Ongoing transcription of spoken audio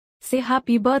say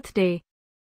happy birthday.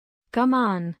 Come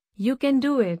on, you can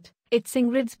do it. It's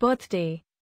Ingrid's birthday.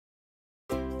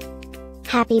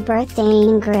 Happy birthday,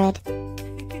 Ingrid.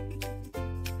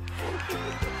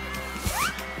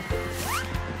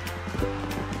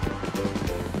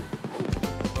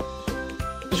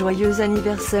 Joyeux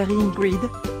anniversaire, Ingrid.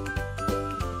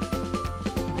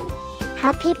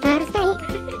 Happy birthday,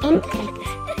 Ingrid.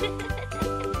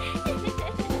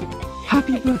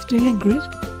 Happy birthday,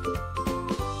 Ingrid.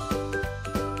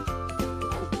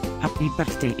 Happy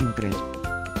birthday, Ingrid.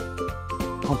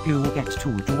 Hope you get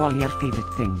to do all your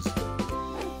favorite things.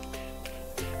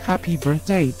 Happy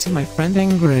birthday to my friend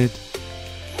Ingrid.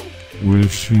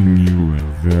 Wishing you a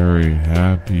very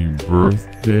happy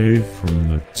birthday from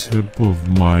the tip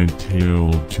of my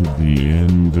tail to the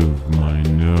end of my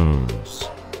nose.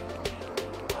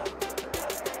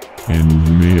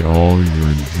 And may all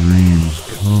your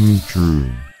dreams come true.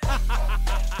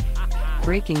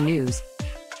 Breaking news.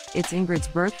 It's Ingrid's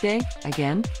birthday,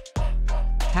 again?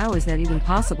 How is that even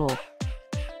possible?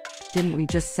 Didn't we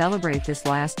just celebrate this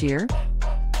last year?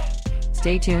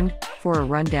 Stay tuned for a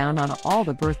rundown on all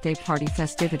the birthday party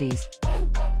festivities.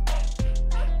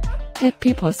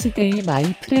 Happy birthday,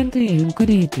 my friend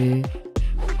Ingrid.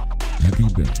 Happy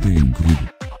birthday,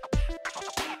 Ingrid.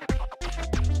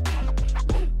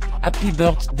 Happy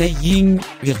birthday,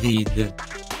 Ingrid.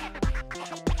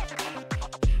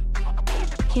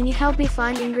 Can you help me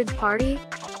find Ingrid's party?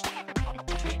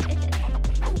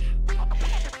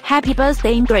 Happy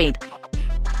birthday, Ingrid.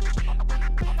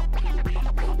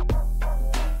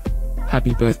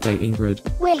 Happy birthday, Ingrid.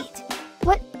 Wait,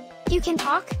 what? You can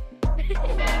talk?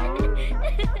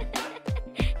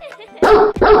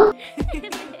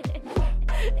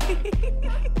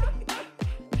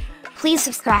 Please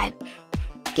subscribe,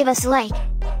 give us a like,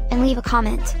 and leave a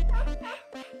comment.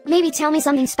 Maybe tell me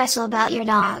something special about your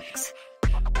dogs.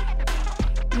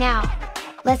 Now,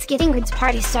 let's get Ingrid's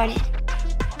party started.